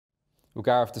Well,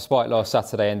 Gareth, despite last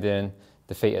Saturday ending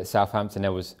defeat at Southampton,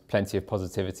 there was plenty of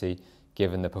positivity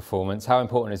given the performance. How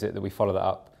important is it that we follow that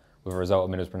up with a result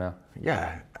at Middlesbrough now?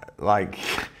 Yeah, like,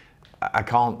 I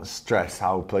can't stress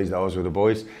how pleased I was with the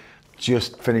boys.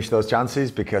 Just finish those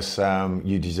chances because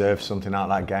you deserve something out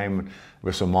of that game.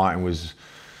 Russell Martin was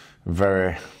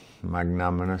very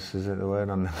magnanimous, is it the word,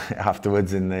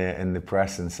 afterwards in the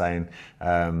press and saying,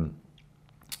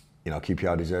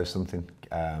 QPR deserves something.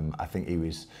 I think he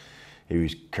was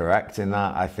correct in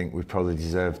that. I think we probably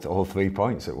deserved all 3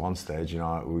 points at one stage.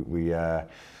 We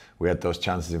had those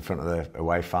chances in front of the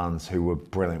away fans, who were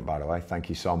brilliant, by the way. Thank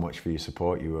you so much for your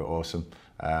support. You were awesome.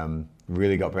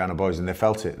 Really got behind the boys, and they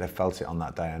felt it. They felt it on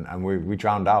that day, and we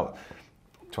drowned out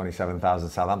 27,000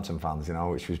 Southampton fans,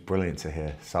 which was brilliant to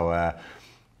hear. So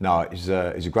no, it was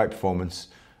a great performance.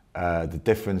 The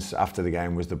difference after the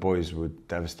game was the boys were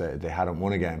devastated. They hadn't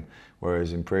won a game,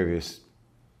 whereas in previous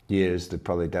years they're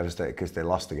probably devastated because they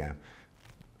lost a game.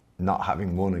 Not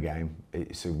having won a game,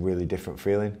 it's a really different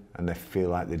feeling, and they feel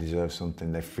like they deserve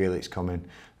something. They feel it's coming.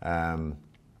 Some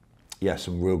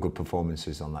real good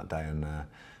performances on that day, and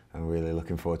I'm really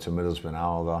looking forward to Middlesbrough now.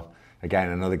 Although, again,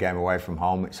 another game away from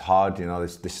home, it's hard.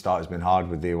 This start has been hard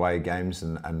with the away games,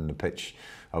 and the pitch,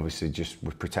 obviously, just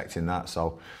we're protecting that,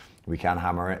 so we can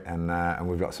hammer it, and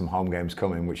we've got some home games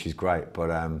coming, which is great.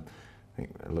 But I think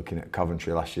looking at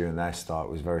Coventry last year and their start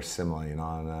was very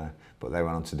similar, but they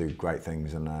went on to do great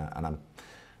things, and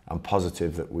I'm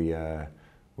positive that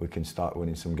we can start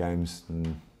winning some games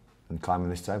and climbing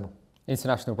this table.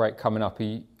 International break coming up.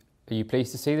 Are you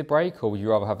pleased to see the break, or would you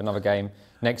rather have another game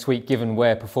next week, given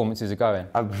where performances are going?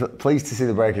 I'm pleased to see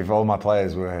the break if all my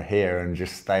players were here and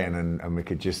just staying, and we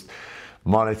could just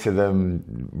monitor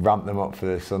them, ramp them up for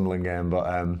the Sunderland game.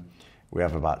 But we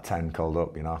have about 10 called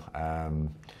up, I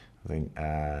think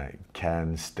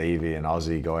Ken, Stevie and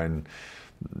Ozzy going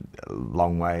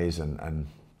long ways, and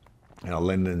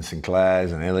Lyndon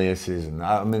Sinclair's and Ilias's, and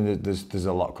there's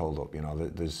a lot called up.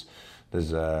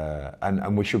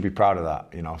 And we should be proud of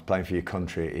that. Playing for your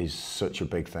country is such a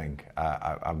big thing.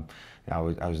 I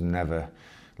was never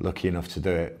lucky enough to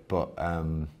do it, but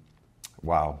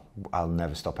wow, I'll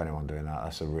never stop anyone doing that.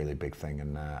 That's a really big thing,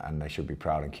 and they should be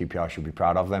proud, and QPR should be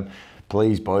proud of them.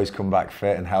 Please, boys, come back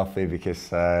fit and healthy,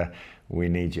 because we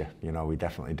need you. We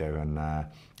definitely do, and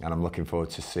I'm looking forward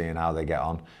to seeing how they get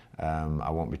on. I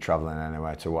won't be travelling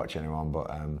anywhere to watch anyone, but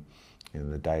in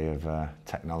the day of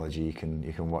technology, you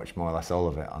can watch more or less all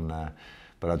of it on there.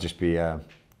 But I'll just be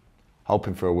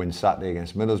hoping for a win Saturday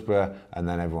against Middlesbrough, and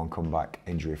then everyone come back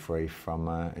injury-free from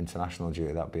international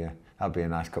duty. That'd be a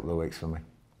nice couple of weeks for me.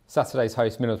 Saturday's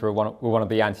host, Middlesbrough, were one of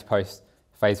the anti-post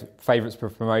favourites for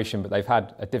promotion, but they've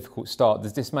had a difficult start.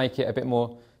 Does this make it a bit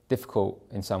more difficult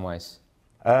in some ways?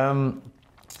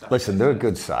 Listen, they're a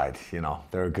good side.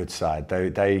 They're a good side.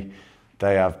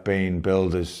 They have been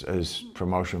billed as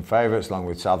promotion favourites, along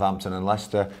with Southampton and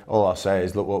Leicester. All I'll say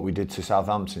is, look what we did to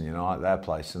Southampton, at their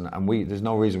place. And there's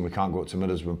no reason we can't go up to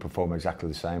Middlesbrough and perform exactly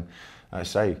the same. I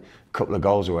say, a couple of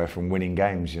goals away from winning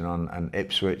games, and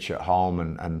Ipswich at home.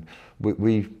 And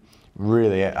we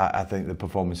really, I think the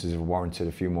performances have warranted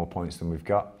a few more points than we've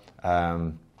got.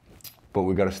 But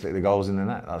we've got to stick the goals in the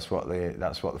net. That's what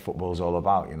the football's all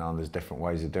about, and there's different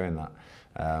ways of doing that.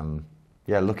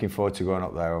 Looking forward to going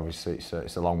up there. Obviously,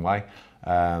 it's a long way.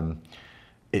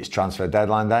 It's transfer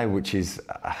deadline day, which is,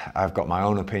 I've got my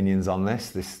own opinions on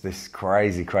this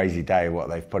crazy day, what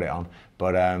they've put it on.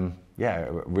 But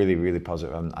really, really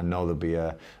positive. I know there'll be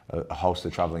a host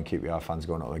of travelling QPR fans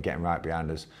going up there, getting right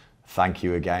behind us. Thank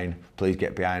you again. Please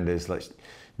get behind us. Let's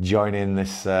join in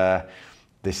this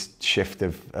shift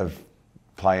of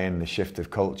playing, the shift of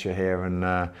culture here,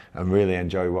 and really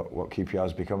enjoy what QPR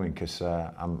is becoming, because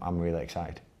I'm really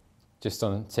excited. Just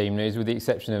on team news, with the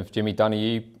exception of Jimmy Dunn, are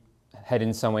you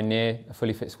heading somewhere near a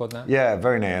fully fit squad now? Yeah,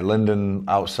 very near. Lyndon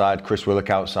outside, Chris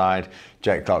Willock outside,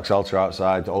 Jake Clark-Salter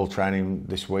outside, all training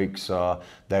this week, so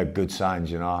they're good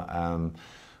signs.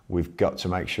 We've got to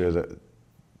make sure that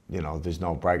there's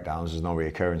no breakdowns, there's no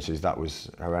reoccurrences. That was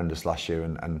horrendous last year,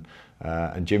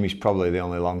 and Jimmy's probably the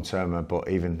only long-termer, but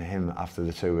even him, after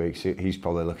the 2 weeks, he's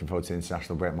probably looking forward to the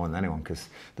international break more than anyone, because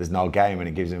there's no game and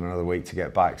it gives him another week to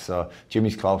get back. So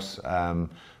Jimmy's close,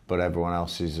 but everyone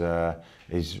else is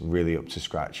really up to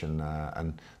scratch.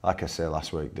 And like I said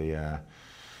last week, the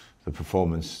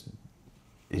performance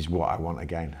is what I want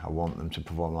again. I want them to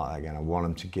perform like that again. I want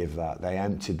them to give that. They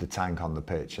emptied the tank on the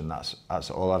pitch, and that's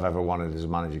all I've ever wanted as a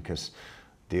manager, because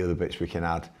the other bits we can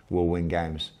add will win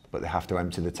games, but they have to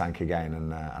empty the tank again,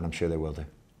 and I'm sure they will do.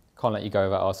 Can't let you go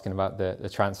without asking about the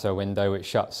transfer window, which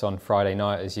shuts on Friday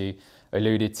night, as you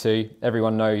alluded to.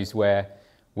 Everyone knows where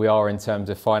we are in terms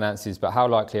of finances, but how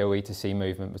likely are we to see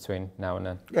movement between now and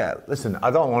then? Yeah, listen,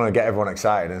 I don't want to get everyone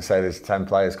excited and say there's 10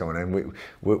 players coming in.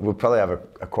 We'll probably have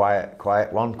a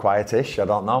quiet one, quietish, I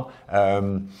don't know.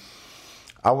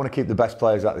 I want to keep the best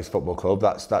players at this football club.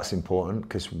 That's important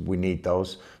because we need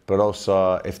those. But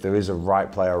also, if there is a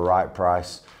right player, right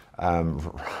price, right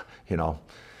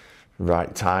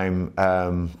time,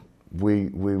 we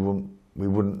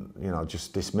wouldn't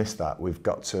just dismiss that. We've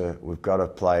got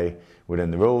to play within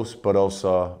the rules, but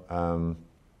also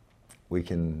we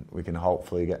can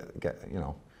hopefully get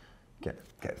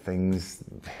things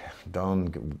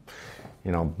done.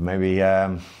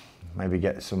 Maybe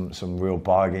get some real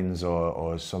bargains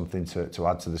or something to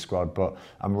add to the squad. But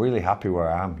I'm really happy where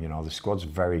I am. The squad's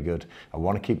very good. I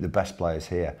want to keep the best players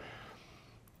here.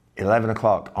 11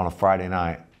 o'clock on a Friday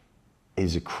night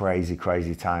is a crazy,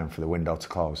 crazy time for the window to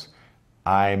close.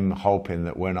 I'm hoping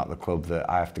that we're not the club that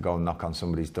I have to go and knock on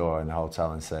somebody's door in the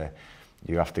hotel and say,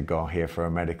 you have to go here for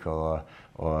a medical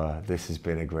or this has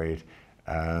been agreed.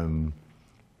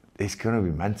 It's going to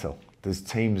be mental. There's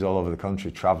teams all over the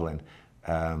country travelling.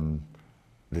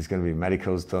 There's going to be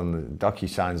medicals done.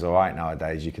 DocuSign's all right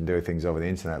nowadays. You can do things over the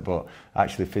internet, but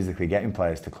actually physically getting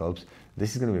players to clubs,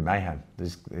 this is going to be mayhem.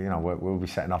 We'll be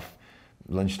setting off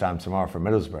lunchtime tomorrow for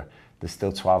Middlesbrough. There's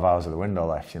still 12 hours of the window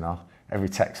left, Every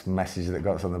text message that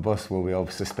goes on the bus will be all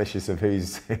suspicious of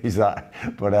who's that.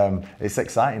 But it's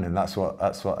exciting, and that's what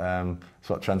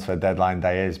transfer deadline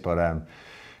day is. But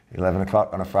 11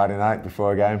 o'clock on a Friday night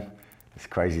before a game, it's a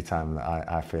crazy time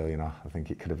that I feel. I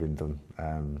think it could have been done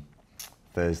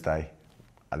Thursday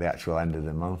at the actual end of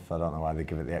the month. I don't know why they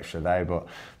give it the extra day, but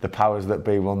the powers that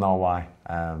be will know why.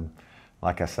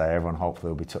 Like I say, everyone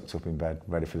hopefully will be tucked up in bed,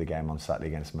 ready for the game on Saturday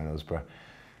against Middlesbrough.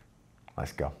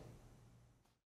 Let's go.